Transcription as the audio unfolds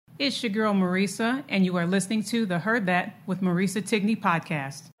It's your girl Marisa, and you are listening to the Heard That with Marisa Tigney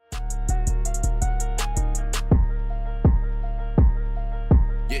podcast.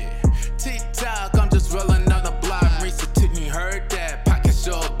 Yeah, TikTok, I'm just rolling on the block. Marisa Tigney, heard that. Podcast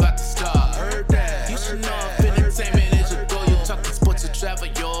show about to start. Heard that. You should know if entertainment is your goal. You're talking sports or travel,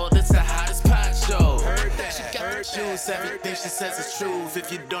 yo. This the hottest pod show. Heard that. She got her shoes, everything she says is truth.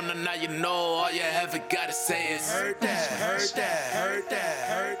 If you don't know, now you know. All you ever gotta say is heard that, heard that, heard that,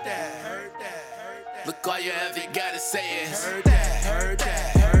 heard that, heard that, heard that. Look, all you ever gotta say is heard that, heard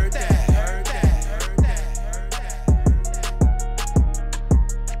that, heard that, heard that, heard that, heard that.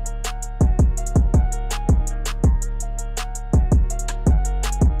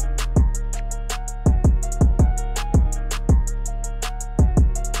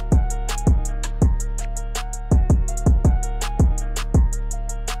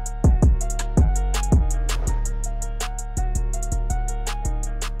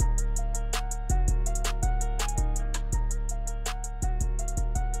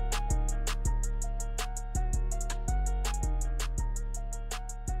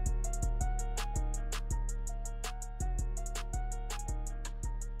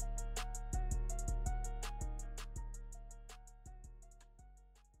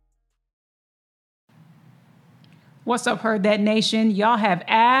 What's up, Heard That Nation? Y'all have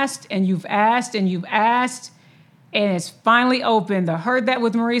asked, and you've asked, and you've asked, and it's finally open. The Heard That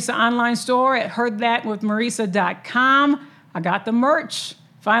with Marisa online store at heardthatwithmarisa.com. I got the merch.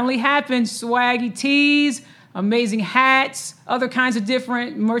 Finally happened. Swaggy tees, amazing hats, other kinds of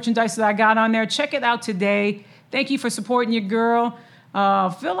different merchandise that I got on there. Check it out today. Thank you for supporting your girl.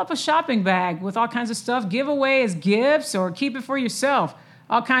 Fill up a shopping bag with all kinds of stuff. Give away as gifts or keep it for yourself.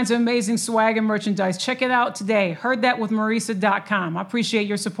 All kinds of amazing swag and merchandise. Check it out today. Heardthatwithmarisa.com. I appreciate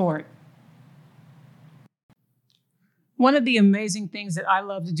your support. One of the amazing things that I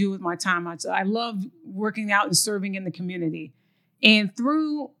love to do with my time, I love working out and serving in the community. And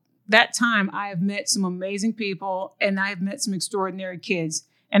through that time, I have met some amazing people and I have met some extraordinary kids.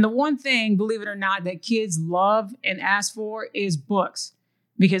 And the one thing, believe it or not, that kids love and ask for is books.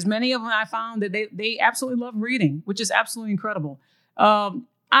 Because many of them I found that they absolutely love reading, which is absolutely incredible. I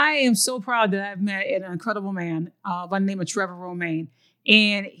am so proud that I've met an incredible man by the name of Trevor Romaine.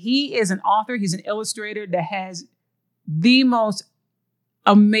 And he is an author. He's an illustrator that has the most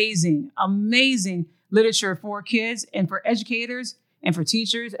amazing literature for kids and for educators and for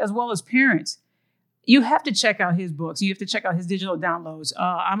teachers, as well as parents. You have to check out his books. You have to check out his digital downloads.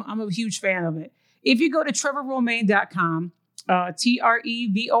 I'm a huge fan of it. If you go to trevorromaine.com,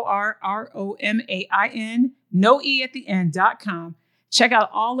 TrevorRomain, no E at the end.com. Check out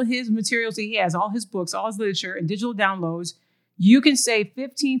all of his materials that he has, all his books, all his literature and digital downloads. You can save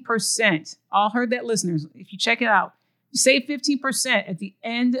 15%. All Heard That listeners, if you check it out, you save 15% at the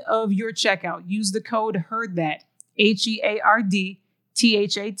end of your checkout. Use the code HEARDTHAT,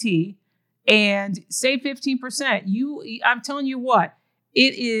 HEARDTHAT, and save 15%. I'm telling you what,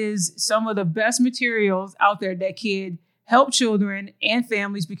 it is some of the best materials out there that could help children and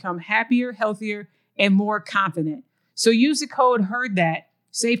families become happier, healthier, and more confident. So use the code HEARDTHAT.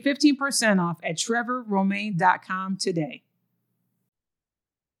 Save 15% off at trevorromaine.com today.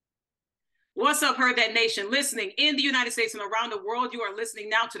 What's up, Heard That Nation? Listening in the United States and around the world, you are listening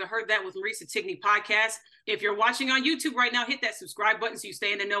now to the Heard That with Marisa Tigney podcast. If you're watching on YouTube right now, hit that subscribe button so you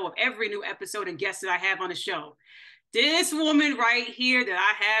stay in the know of every new episode and guest that I have on the show. This woman right here that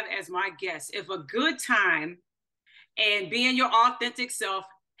I have as my guest, if a good time and being your authentic self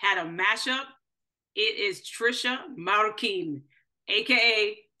had a mashup, it is Trisha Marroquin,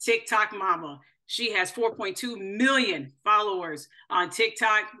 aka TikTok Mama. She has 4.2 million followers on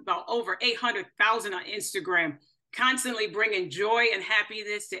TikTok, about over 800,000 on Instagram, constantly bringing joy and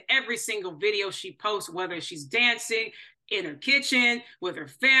happiness to every single video she posts, whether she's dancing in her kitchen, with her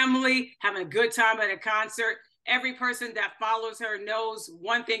family, having a good time at a concert. Every person that follows her knows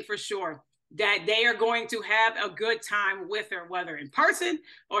one thing for sure, that they are going to have a good time with her, whether in person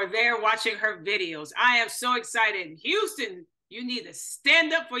or they're watching her videos. I am so excited. Houston, you need to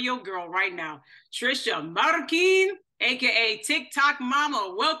stand up for your girl right now. Trisha Marroquin, aka TikTok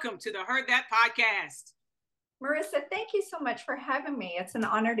Mama. Welcome to the Heard That podcast. Marisa, thank you so much for having me. It's an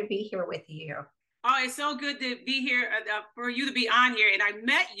honor to be here with you. Oh, it's so good to be here, for you to be on here. And I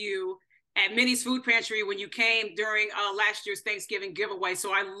met you at Minnie's Food Pantry when you came during last year's Thanksgiving giveaway.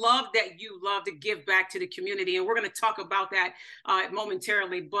 So I love that you love to give back to the community. And we're going to talk about that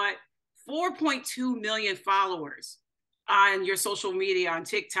momentarily. But 4.2 million followers on your social media, on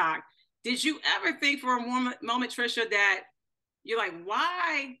TikTok. Did you ever think for a moment, Trisha, that you're like,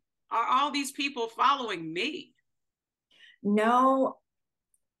 why are all these people following me? No,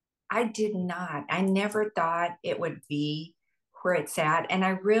 I did not. I never thought it would be where it's at. And I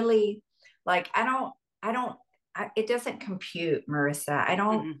really like, it doesn't compute, Marissa.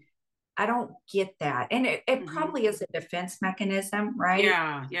 I don't get that. And it probably is a defense mechanism, right?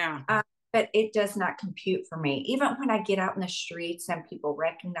 Yeah, yeah. But it does not compute for me. Even when I get out in the streets and people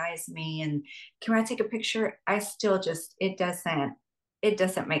recognize me and can I take a picture? I still just, it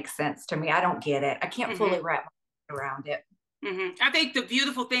doesn't make sense to me. I don't get it. I can't fully wrap my head around it. I think the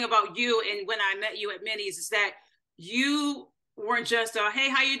beautiful thing about you and when I met you at Minnie's is that you weren't just hey,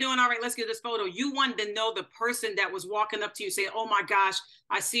 how you doing? All right, let's get this photo. You wanted to know the person that was walking up to you saying, oh my gosh,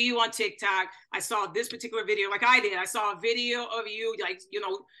 I see you on TikTok. I saw this particular video like I did. I saw a video of you like,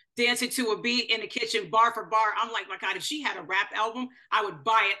 dancing to a beat in the kitchen, bar for bar. I'm like, my God, if she had a rap album, I would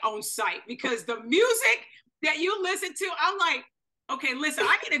buy it on site because the music that you listen to, I'm like, okay, listen,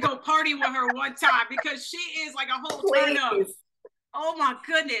 I need to go party with her one time because she is like a whole turn up. Oh my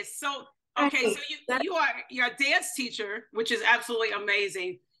goodness. So, okay, so you're a dance teacher, which is absolutely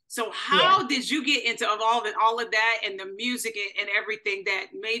amazing. So how did you get into all of that and the music and everything that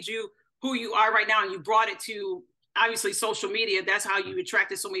made you who you are right now? And you brought it to obviously social media. That's how you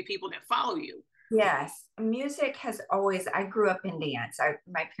attracted so many people that follow you. Yes, music has always, I grew up in dance.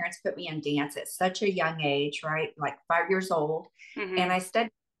 My parents put me in dance at such a young age, right? Like 5 years old. And I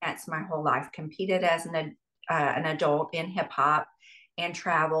studied dance my whole life, competed as an adult in hip hop and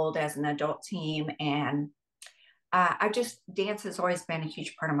traveled as an adult team. And dance has always been a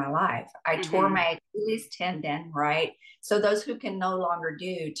huge part of my life. I tore my Achilles tendon, right? So those who can no longer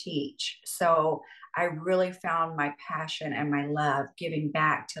do teach. So I really found my passion and my love giving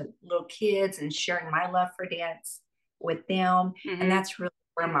back to little kids and sharing my love for dance with them. And that's really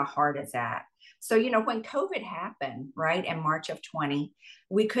where my heart is at. So, when COVID happened, right, in March of 20,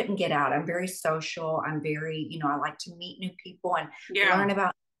 we couldn't get out. I'm very social. I'm very, I like to meet new people and learn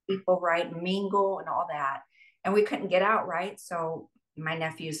about people, right, mingle and all that. And we couldn't get out, right? So my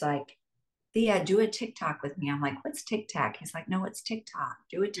nephew's like, Thea, do a TikTok with me. I'm like, what's TikTok? He's like, no, it's TikTok.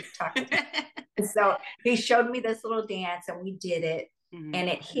 Do a TikTok with me. So he showed me this little dance and we did it and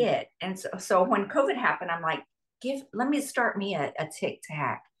it hit. And so when COVID happened, I'm like, let me start me a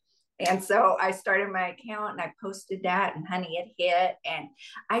TikTok. And so I started my account and I posted that and honey, it hit. And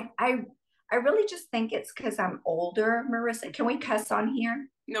I really just think it's because I'm older, Marissa. Can we cuss on here?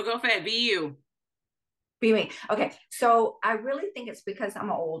 No, go ahead. Be you. Be me. Okay. So I really think it's because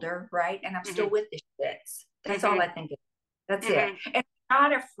I'm older, right? And I'm still with the shits. That's all I think. That's it. And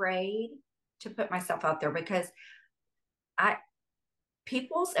I'm not afraid to put myself out there because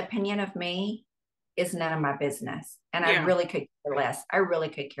people's opinion of me is none of my business. And I really could care less. I really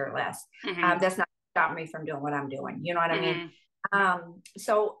could care less. That's not stopping me from doing what I'm doing. You know what I mean?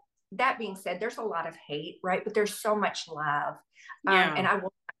 So that being said, there's a lot of hate, right? But there's so much love. And I will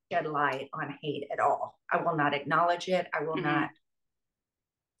not shed light on hate at all. I will not acknowledge it. I will not.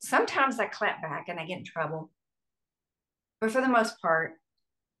 Sometimes I clap back and I get in trouble. But for the most part,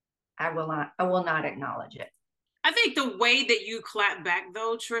 I will not acknowledge it. I think the way that you clap back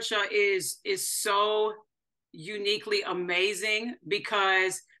though, Trisha, is so uniquely amazing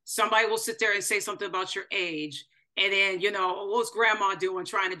because somebody will sit there and say something about your age. And then, what's grandma doing?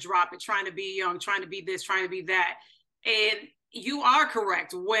 Trying to drop it, trying to be young, trying to be this, trying to be that. And you are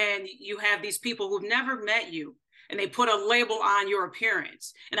correct when you have these people who've never met you and they put a label on your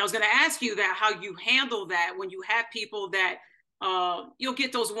appearance. And I was going to ask you that, how you handle that when you have people that you'll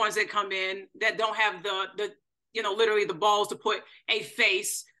get those ones that come in that don't have the literally the balls to put a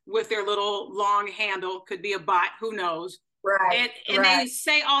face with their little long handle, could be a bot, who knows. Right. And they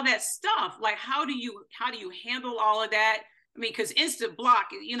say all that stuff. Like, how do you handle all of that? I mean, because instant block,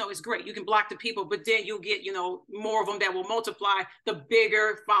 is great. You can block the people, but then you'll get, more of them that will multiply the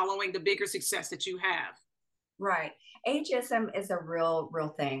bigger following, the bigger success that you have. Right. Ageism is a real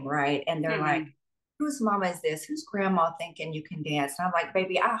thing, right? And they're like, whose mama is this? Whose grandma thinking you can dance? And I'm like,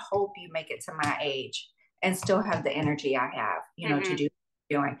 baby, I hope you make it to my age and still have the energy I have, to do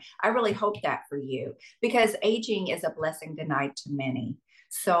doing. I really hope that for you because aging is a blessing denied to many.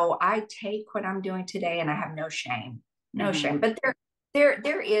 So I take what I'm doing today and I have no shame, shame. But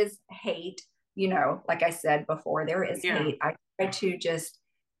there is hate, like I said before, there is hate. I try to just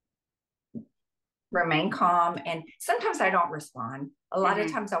remain calm. And sometimes I don't respond. A lot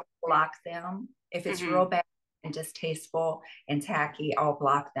of times I'll block them. If it's real bad and distasteful and tacky, I'll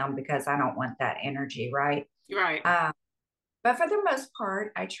block them because I don't want that energy. Right. Right. But for the most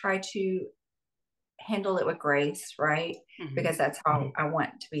part, I try to handle it with grace, right? Because that's how I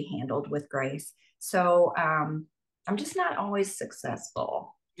want to be handled, with grace. So I'm just not always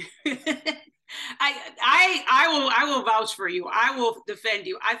successful. I will vouch for you. I will defend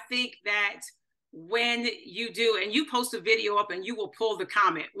you. I think that when you do, and you post a video up and you will pull the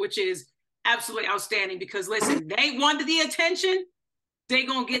comment, which is absolutely outstanding, because listen, they wanted the attention. They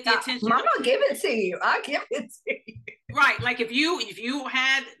gonna get the attention. I'm gonna give it to you. I'll give it to you. Right. Like if you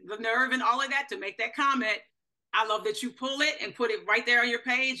had the nerve and all of that to make that comment, I love that you pull it and put it right there on your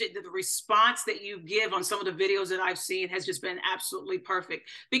page. The response that you give on some of the videos that I've seen has just been absolutely perfect,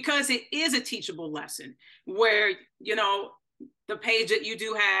 because it is a teachable lesson where, you know, the page that you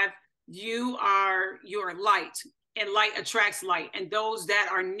do have, you are light, and light attracts light. And those that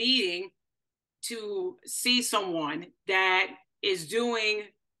are needing to see someone that is doing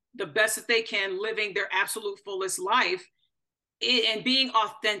the best that they can, living their absolute fullest life, and being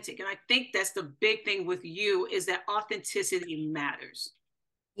authentic. And I think that's the big thing with you, is that authenticity matters.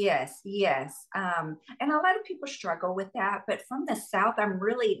 Yes. And a lot of people struggle with that, but from the South, I'm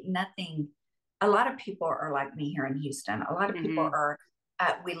really nothing. A lot of people are like me here in Houston. A lot of people are,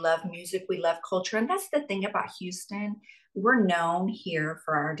 we love music, we love culture. And that's the thing about Houston. We're known here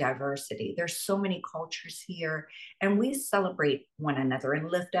for our diversity. There's so many cultures here, and we celebrate one another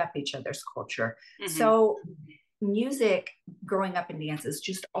and lift up each other's culture. So music, growing up in dance, has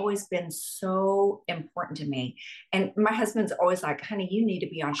just always been so important to me. And my husband's always like, honey, you need to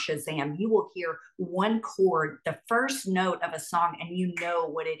be on Shazam. You will hear one chord, the first note of a song, and you know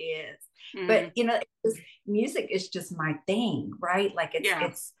what it is. But, you know, music is just my thing, right? Like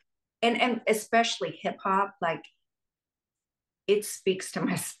it's, and especially hip hop, like it speaks to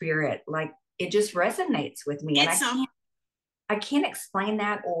my spirit. Like it just resonates with me. And I can't explain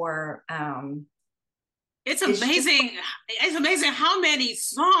that, or, it's amazing. It's amazing how many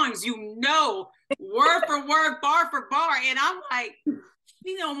songs you know, word for word, bar for bar. And I'm like,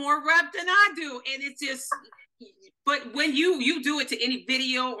 you know more rap than I do. And it's just, but when you do it to any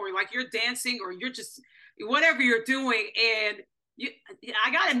video, or like you're dancing, or you're just whatever you're doing, and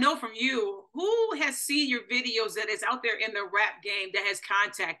I got to know from you, who has seen your videos that is out there in the rap game that has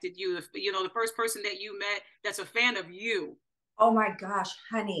contacted you? You know, the first person that you met that's a fan of you. Oh my gosh,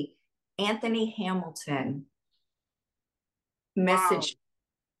 honey. Anthony Hamilton messaged,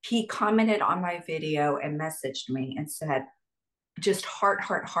 he commented on my video and messaged me and said, just heart.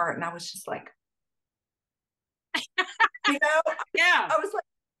 And I was just like, you know, I was like,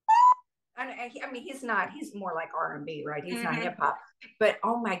 I mean, he's more like R&B, right? He's not hip hop, but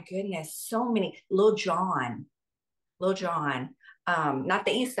oh my goodness, so many. Lil Jon, not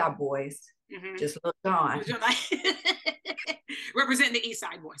the East Side Boys, just Lil Jon. Representing the East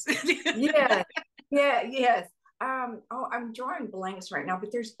Side Boys. Yes. I'm drawing blanks right now,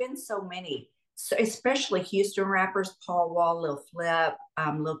 but there's been so many, so especially Houston rappers, Paul Wall, Lil Flip,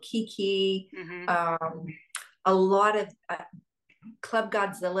 Lil Kiki, a lot of Club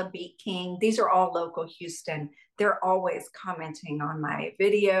Godzilla, Beat King. These are all local Houston. They're always commenting on my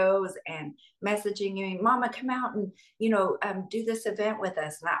videos and messaging me, Mama, come out and, you know, do this event with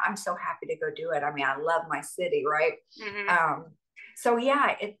us. And I'm so happy to go do it. I mean, I love my city, right? So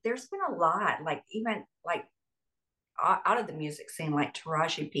yeah, there's been a lot, like even like out of the music scene, like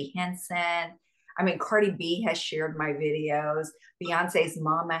Taraji P. Henson. I mean, Cardi B has shared my videos. Beyonce's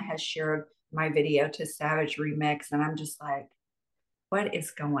mama has shared my video to Savage Remix. And I'm just like, what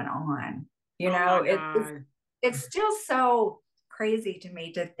is going on? You know, it's still so crazy to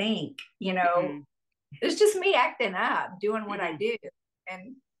me to think, you know, it's just me acting up, doing what I do.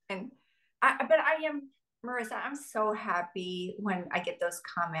 But I am, Marissa, I'm so happy when I get those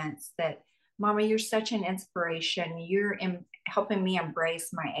comments that, Mama, you're such an inspiration. You're helping me embrace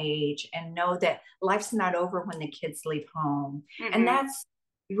my age and know that life's not over when the kids leave home. And that's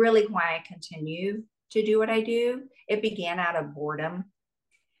really why I continue to do what I do. It began out of boredom.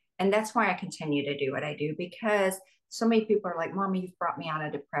 And that's why I continue to do what I do, because so many people are like, Mama, you've brought me out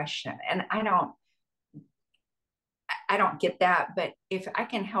of depression. And I don't get that. But if I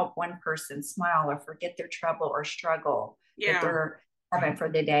can help one person smile or forget their trouble or struggle that they're having for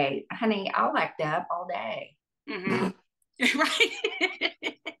the day, honey, I'll act up all day. Right.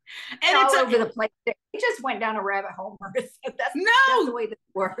 And all over the place. It just went down a rabbit hole. That's the way this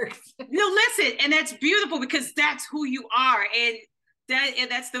works. No, listen, and that's beautiful, because that's who you are. And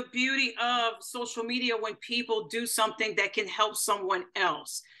that's the beauty of social media, when people do something that can help someone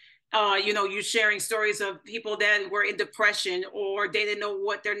else. You know, you sharing stories of people that were in depression, or they didn't know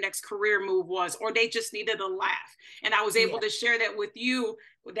what their next career move was, or they just needed a laugh. And I was able to share that with you,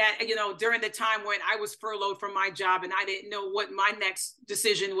 that, you know, during the time when I was furloughed from my job and I didn't know what my next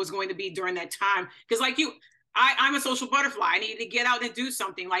decision was going to be during that time. Because like you, I'm a social butterfly. I needed to get out and do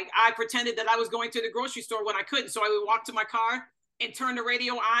something. Like I pretended that I was going to the grocery store when I couldn't. So I would walk to my car and turn the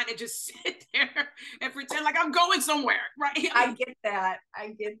radio on and just sit there and pretend like I'm going somewhere, right? I get that.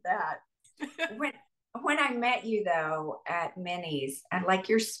 When I met you though at Minnie's, and like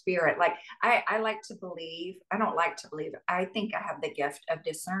your spirit, like I like to believe, I don't like to believe, I think I have the gift of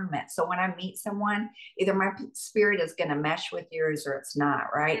discernment. So when I meet someone, either my spirit is going to mesh with yours or it's not,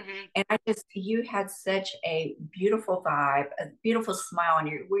 right? And you had such a beautiful vibe, a beautiful smile on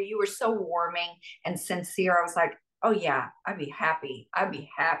you, where you were so warming and sincere. I was like, oh yeah, I'd be happy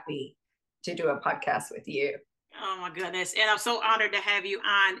to do a podcast with you. Oh my goodness. And I'm so honored to have you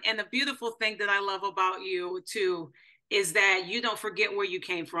on. And the beautiful thing that I love about you too is that you don't forget where you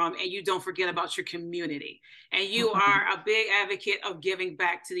came from, and you don't forget about your community. And you are a big advocate of giving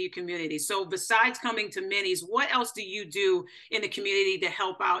back to your community. So besides coming to Minnie's, what else do you do in the community to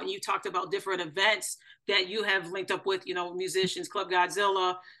help out? And you talked about different events that you have linked up with, musicians, Club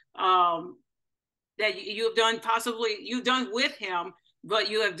Godzilla, that you have done, possibly you've done with him, but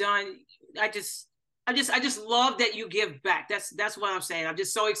you have done, I just love that you give back. That's what I'm saying. I'm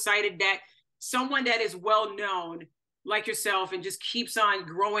just so excited that someone that is well known like yourself and just keeps on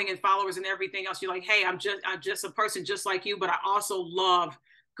growing in followers and everything else. You're like, hey, I'm just a person just like you, but I also love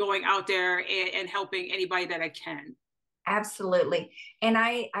going out there and helping anybody that I can. Absolutely. And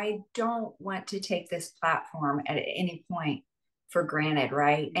I don't want to take this platform at any point for granted,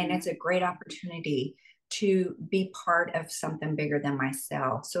 right? And it's a great opportunity to be part of something bigger than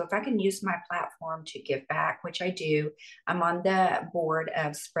myself. So if I can use my platform to give back, which I do, I'm on the board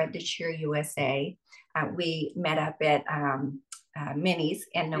of Spread the Cheer USA. We met up at Minnie's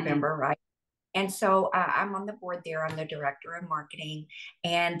in November, right? And so I'm on the board there. I'm the director of marketing,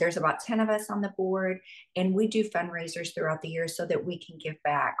 and there's about 10 of us on the board, and we do fundraisers throughout the year so that we can give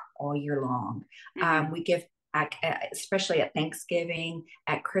back all year long. We give back, especially at Thanksgiving,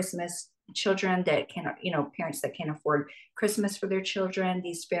 at Christmas. Children that can, parents that can't afford Christmas for their children,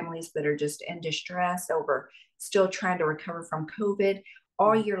 these families that are just in distress over still trying to recover from COVID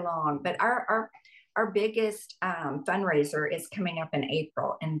all year long. But our biggest fundraiser is coming up in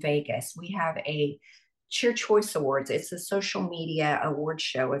April in Vegas. We have a Cheer Choice Awards. It's a social media award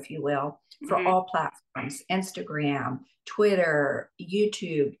show, if you will, for all platforms: Instagram, Twitter,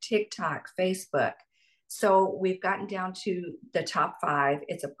 YouTube, TikTok, Facebook. So we've gotten down to the top 5.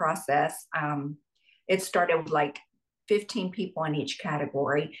 It's a process. It started with like 15 people in each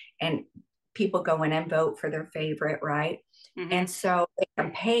category, and people go in and vote for their favorite, right? And so they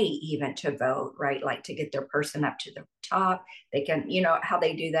can pay even to vote, right? Like to get their person up to the top. They can, how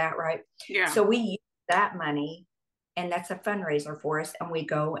they do that, right? Yeah. So we use that money, and that's a fundraiser for us, and we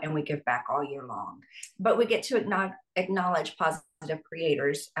go and we give back all year long. But we get to acknowledge positive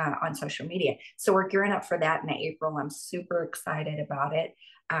creators on social media. So we're gearing up for that in April. I'm super excited about it.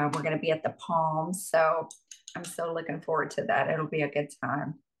 We're going to be at the Palms. So I'm so looking forward to that. It'll be a good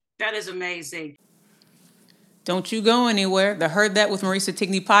time. That is amazing. Don't you go anywhere. The Heard That with Marisa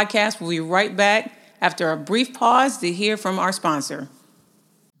Tigney podcast will be right back after a brief pause to hear from our sponsor.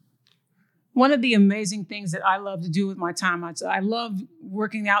 One of the amazing things that I love to do with my time, I love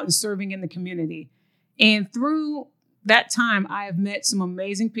working out and serving in the community. And through that time, I have met some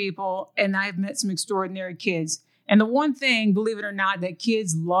amazing people, and I have met some extraordinary kids. And the one thing, believe it or not, that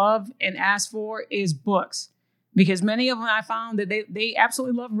kids love and ask for is books, because many of them I found that they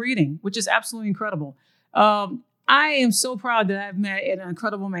absolutely love reading, which is absolutely incredible. I am so proud that I've met an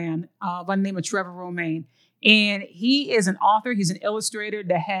incredible man by the name of Trevor Romaine. And he is an author. He's an illustrator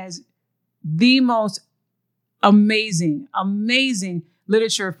that has the most amazing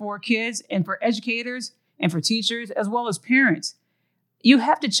literature for kids and for educators and for teachers, as well as parents. You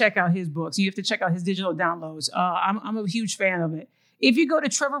have to check out his books. You have to check out his digital downloads. I'm a huge fan of it. If you go to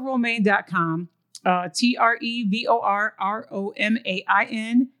trevorromaine.com,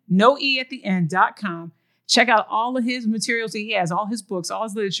 TrevorRomain, no E at the end.com, check out all of his materials that he has, all his books, all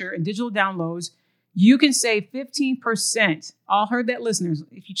his literature and digital downloads. You can save 15%. All Heard That listeners,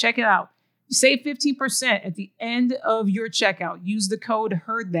 if you check it out, save 15% at the end of your checkout. Use the code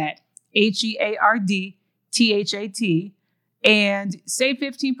HEARDTHAT, HEARDTHAT, and save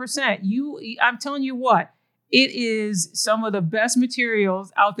 15%. I'm telling you what, it is some of the best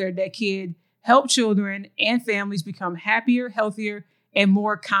materials out there that can help children and families become happier, healthier, and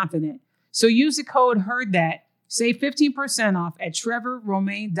more confident. So use the code HEARDTHAT, save 15% off at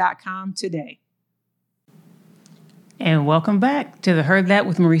trevorromaine.com today. And welcome back to the Heard That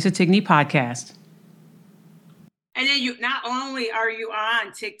with Marisa Tigney podcast. And then you not only are you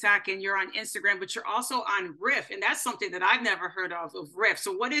on TikTok and you're on Instagram, but you're also on Riff. And that's something that I've never heard of Riff.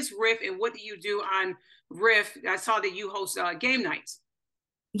 So what is Riff and what do you do on Riff? I saw that you host game nights.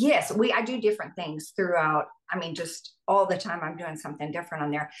 Yes, I do different things throughout. I mean, just all the time I'm doing something different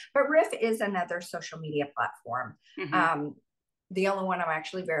on there. But Riff is another social media platform. The only one I'm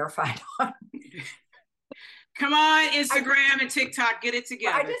actually verified on. Come on, Instagram and TikTok, get it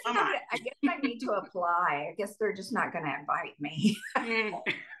together. I guess I need to apply. I guess they're just not going to invite me. I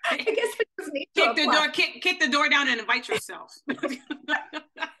guess I just need to apply. Kick the door down and invite yourself.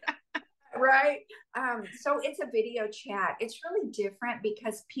 Right. So it's a video chat. It's really different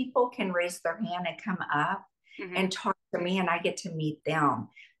because people can raise their hand and come up and talk to me, and I get to meet them.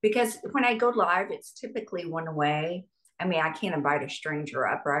 Because when I go live, it's typically one way. I mean, I can't invite a stranger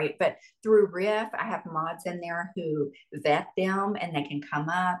up, right? But through Riff, I have mods in there who vet them, and they can come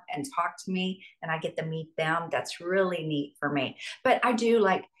up and talk to me, and I get to meet them. That's really neat for me. But I do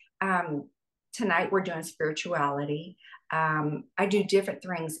like, tonight we're doing spirituality. I do different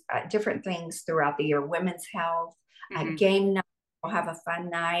things throughout the year. Women's health, game night. We'll have a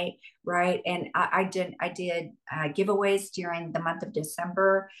fun night, right? And I did giveaways during the month of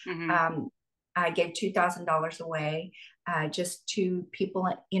December. I gave $2,000 away just to people,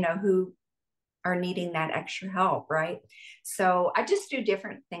 who are needing that extra help, right? So I just do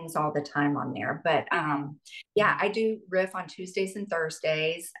different things all the time on there. But yeah, I do Riff on Tuesdays and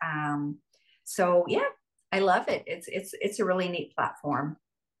Thursdays. So yeah, I love it. It's a really neat platform.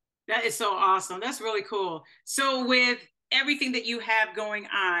 That is so awesome. That's really cool. So with everything that you have going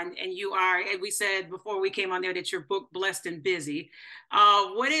on, and you are, and we said before we came on there that you're booked, blessed, and busy.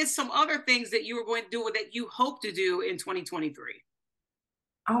 What is some other things that you were going to do or that you hope to do in 2023?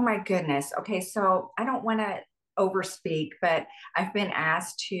 Oh my goodness. Okay, so I don't want to overspeak, but I've been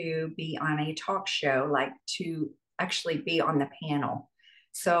asked to be on a talk show, like to actually be on the panel.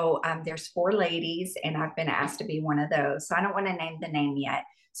 So there's 4 ladies, and I've been asked to be one of those. So I don't want to name the name yet.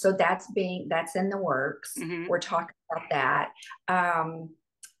 So that's in the works. We're talking about that.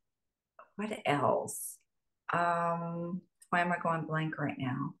 What else? Why am I going blank right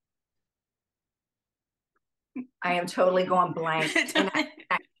now? I am totally going blank.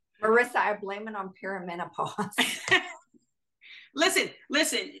 Marissa, I blame it on perimenopause. Listen,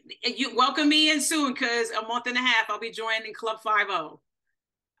 you welcome me in soon, because a month and a half I'll be joining Club 5-0.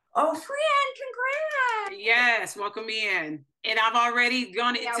 Oh, friend, congrats. Yes, welcome me in. And I've already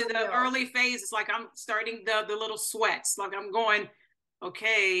gone into the early phase. It's like I'm starting the little sweats. Like I'm going,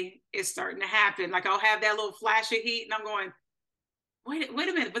 okay, it's starting to happen. Like I'll have that little flash of heat, and I'm going, wait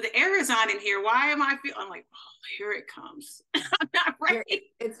a minute, but the air is on in here. Why am I feeling? I'm like, oh, here it comes. I'm not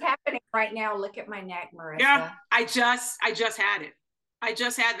ready. It's happening right now. Look at my neck, Marissa. Yeah, I just had it.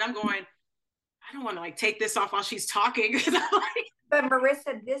 I'm going, I don't want to take this off while she's talking. But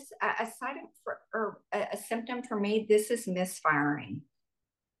Marissa, this a symptom for me, this is misfiring.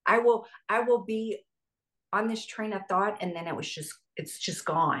 I will be on this train of thought, and then it's just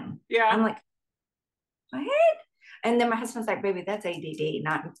gone. Yeah. I'm like, what? And then my husband's like, baby, that's ADD.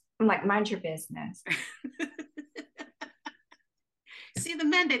 I'm like, mind your business. See, the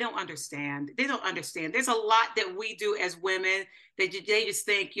men, they don't understand. There's a lot that we do as women that they just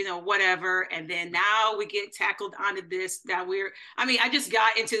think, whatever. And then now we get tackled onto this that I just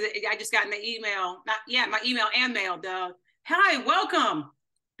got in the email, my email and mail, Doug. Hi, welcome.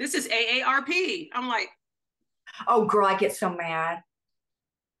 This is AARP. I'm like, oh girl, I get so mad.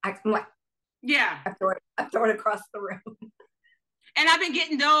 I'm like, yeah. I throw it across the room. And I've been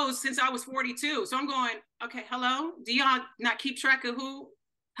getting those since I was 42. So I'm going, okay, hello? Do y'all not keep track of who?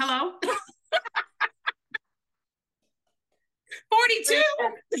 Hello? 42?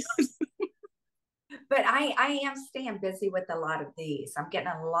 But I am staying busy with a lot of these. I'm getting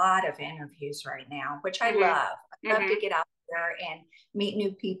a lot of interviews right now, which I love. I love to get out there and meet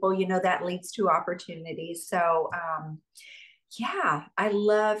new people. That leads to opportunities. So yeah, I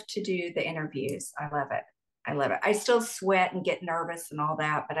love to do the interviews. I love it. I still sweat and get nervous and all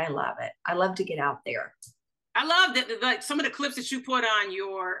that, but I love it. I love to get out there. I love that, like some of the clips that you put on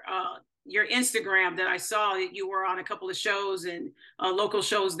your Instagram that I saw that you were on a couple of shows and local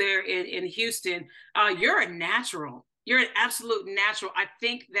shows there in Houston. You're a natural. You're an absolute natural. I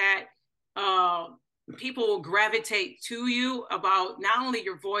think that people will gravitate to you about not only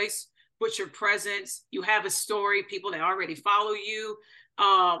your voice, but your presence. You have a story, people that already follow you.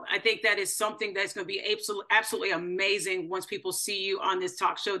 I think that is something that's going to be absolutely amazing once people see you on this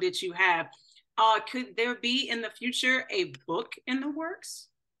talk show that you have. Could there be in the future a book in the works?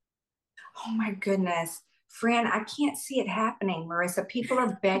 Oh my goodness, Fran, I can't see it happening, Marissa. People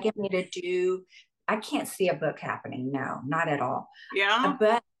are begging me to do. I can't see a book happening. No, not at all. Yeah.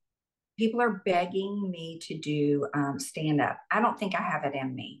 But people are begging me to do stand up. I don't think I have it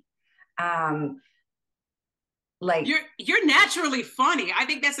in me. Like you're naturally funny. I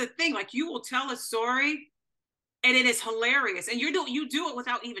think that's the thing. Like you will tell a story and it is hilarious. And you do it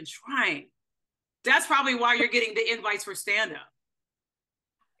without even trying. That's probably why you're getting the invites for stand-up.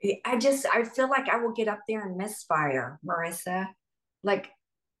 I feel like I will get up there and misfire, Marissa. Like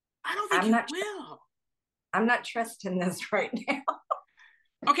I don't think you will. I'm not trusting this right now.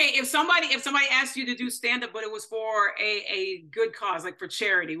 Okay, if somebody asked you to do stand-up, but it was for a good cause, like for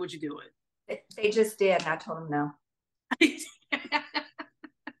charity, would you do it? They just did, and I told them no. They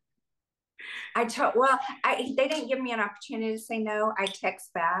didn't give me an opportunity to say no. I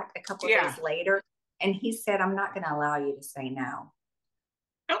text back a couple of days later, and he said, "I'm not going to allow you to say no."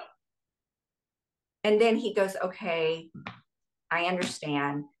 Oh. And then he goes, "Okay, I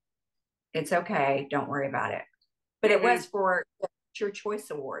understand. It's okay. Don't worry about it." But it was for Your Choice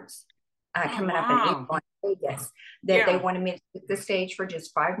Awards coming up in April in Vegas. That they wanted me to take the stage for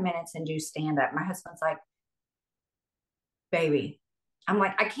just 5 minutes and do stand up. My husband's like, "Baby," I'm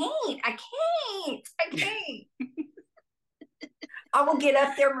like, I can't. I will get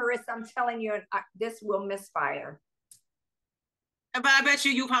up there, Marissa. I'm telling you, this will misfire. But I bet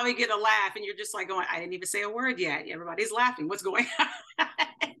you probably get a laugh, and you're just like going, "I didn't even say a word yet. Everybody's laughing. What's going on?"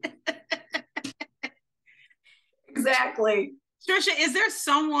 Exactly. Trisha, is there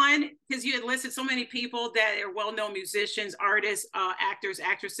someone, because you had listed so many people that are well-known musicians, artists, actors,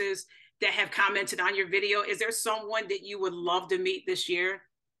 actresses that have commented on your video. Is there someone that you would love to meet this year?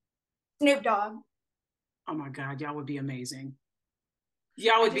 Snoop Dogg. Oh my God, y'all would be amazing.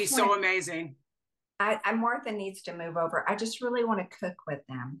 Y'all would be so amazing. Martha needs to move over. I just really want to cook with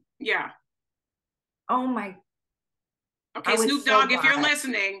them. Yeah. Oh my. Okay, Snoop Dogg, if you're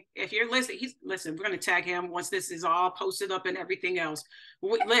listening, we're going to tag him once this is all posted up and everything else.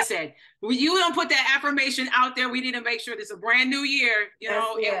 Listen, you don't put that affirmation out there. We need to make sure this is a brand new year,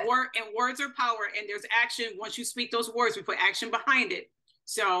 and words are power, and there's action. Once you speak those words, we put action behind it.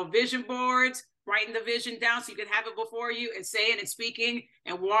 So vision boards, writing the vision down so you can have it before you and saying and speaking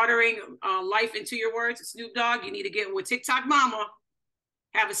and watering life into your words. Snoop Dogg, you need to get with TikTok Mama,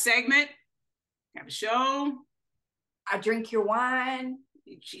 have a segment, have a show. I drink your wine,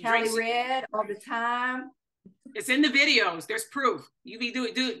 Cali Red all the time. It's in the videos. There's proof. You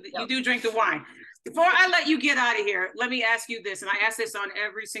do drink the wine. Before I let you get out of here, let me ask you this, and I ask this on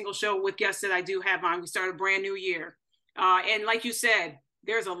every single show with guests that I do have on. We start a brand new year. And like you said,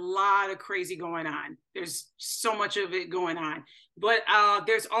 there's a lot of crazy going on. There's so much of it going on. But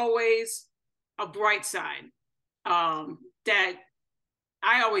there's always a bright side that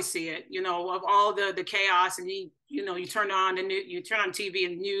I always see it, of all the chaos, and you turn on TV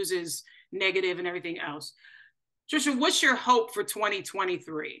and the news is negative and everything else. Trisha, what's your hope for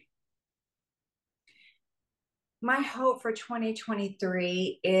 2023? My hope for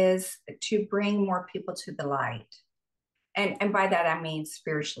 2023 is to bring more people to the light. And by that, I mean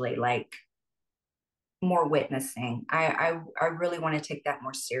spiritually, like more witnessing. I really want to take that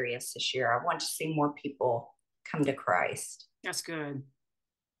more serious this year. I want to see more people come to Christ. That's good.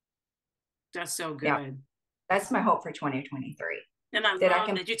 That's so good. Yeah. That's my hope for 2023. And I love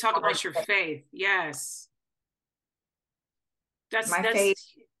that you talk about your faith. Yes. That's faith.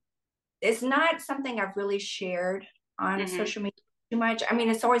 It's not something I've really shared on social media too much. I mean,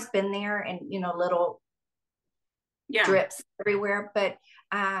 it's always been there and, little drips everywhere, but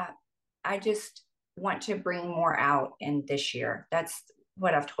I just want to bring more out in this year. That's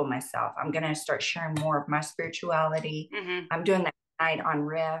what I've told myself. I'm going to start sharing more of my spirituality. I'm doing that tonight on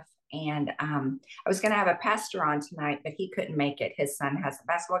Riff. And I was going to have a pastor on tonight, but he couldn't make it. His son has a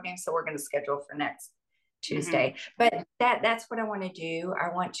basketball game, so we're going to schedule for next Tuesday. But that's what I want to do.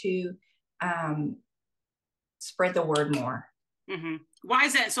 I want to spread the word more. Why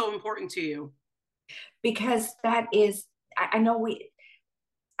is that so important to you? Because that is, I know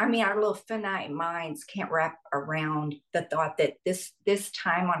our little finite minds can't wrap around the thought that this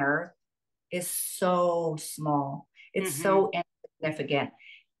time on earth is so small. It's so insignificant.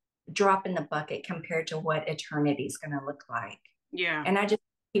 Drop in the bucket compared to what eternity is going to look like. Yeah. And I just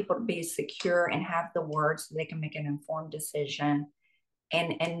want people to be secure and have the words so they can make an informed decision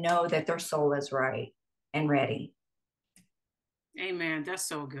and know that their soul is right and ready. Amen. That's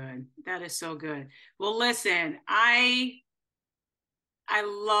so good. That is so good. Well, listen, I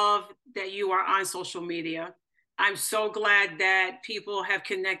love that you are on social media. I'm so glad that people have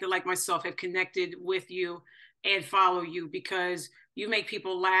connected, like myself, have connected with you and follow you, because you make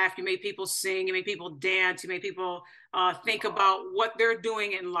people laugh, you make people sing, you make people dance, you make people think about what they're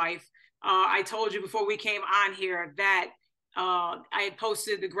doing in life. I told you before we came on here that I had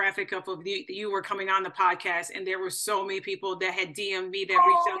posted the graphic up of you were coming on the podcast, and there were so many people that had DM'd me, that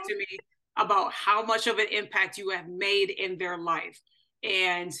reached out to me, about how much of an impact you have made in their life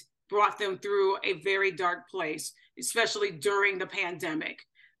and brought them through a very dark place, especially during the pandemic.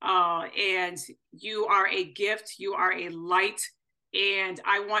 And you are a gift, you are a light, and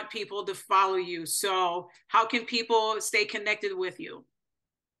I want people to follow you. So how can people stay connected with you?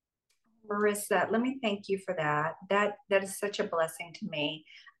 Marissa, let me thank you for that. That is such a blessing to me.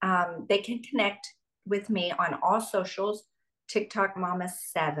 They can connect with me on all socials, TikTok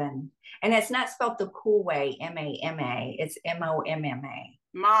Mama7. And it's not spelled the cool way, M-A-M-A. It's M-O-M-M-A.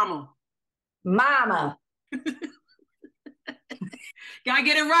 Mama. Gotta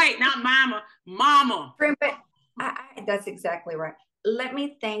get it right, not mama. Mama. But that's exactly right. Let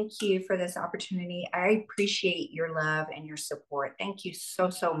me thank you for this opportunity. I appreciate your love and your support. Thank you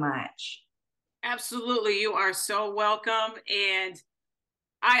so, so much. Absolutely. You are so welcome. And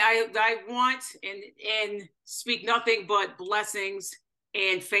I want and speak nothing but blessings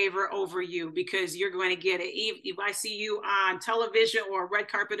and favor over you, because you're going to get it. If I see you on television or a red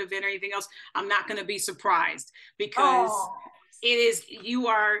carpet event or anything else, I'm not going to be surprised, because it is, you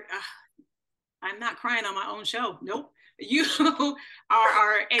are, I'm not crying on my own show. Nope. You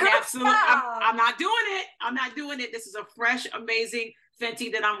are an absolute, I'm not doing it. I'm not doing it. This is a fresh, amazing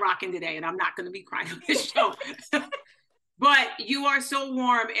Fenty that I'm rocking today, and I'm not going to be crying on this show. But you are so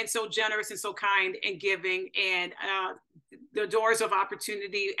warm and so generous and so kind and giving, and the doors of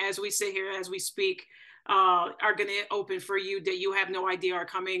opportunity as we sit here, as we speak, are going to open for you that you have no idea are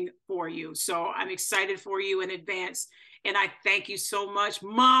coming for you. So I'm excited for you in advance. And I thank you so much,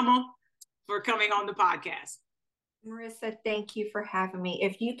 Mama, for coming on the podcast. Marissa, thank you for having me.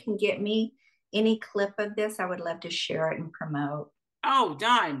 If you can get me any clip of this, I would love to share it and promote. Oh,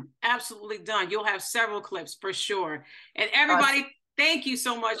 done. Absolutely done. You'll have several clips for sure. And everybody, thank you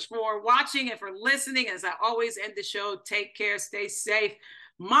so much for watching and for listening. As I always end the show, take care, stay safe.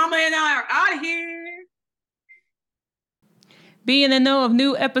 Mama and I are out of here. Be in the know of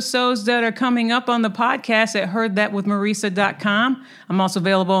new episodes that are coming up on the podcast at heardthatwithmarisa.com. I'm also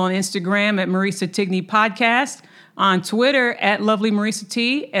available on Instagram at Marisa Tigney Podcast, on Twitter at Lovely Marisa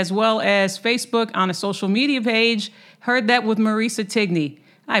T, as well as Facebook on a social media page, Heard That with Marisa Tigney.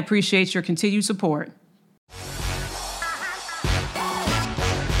 I appreciate your continued support.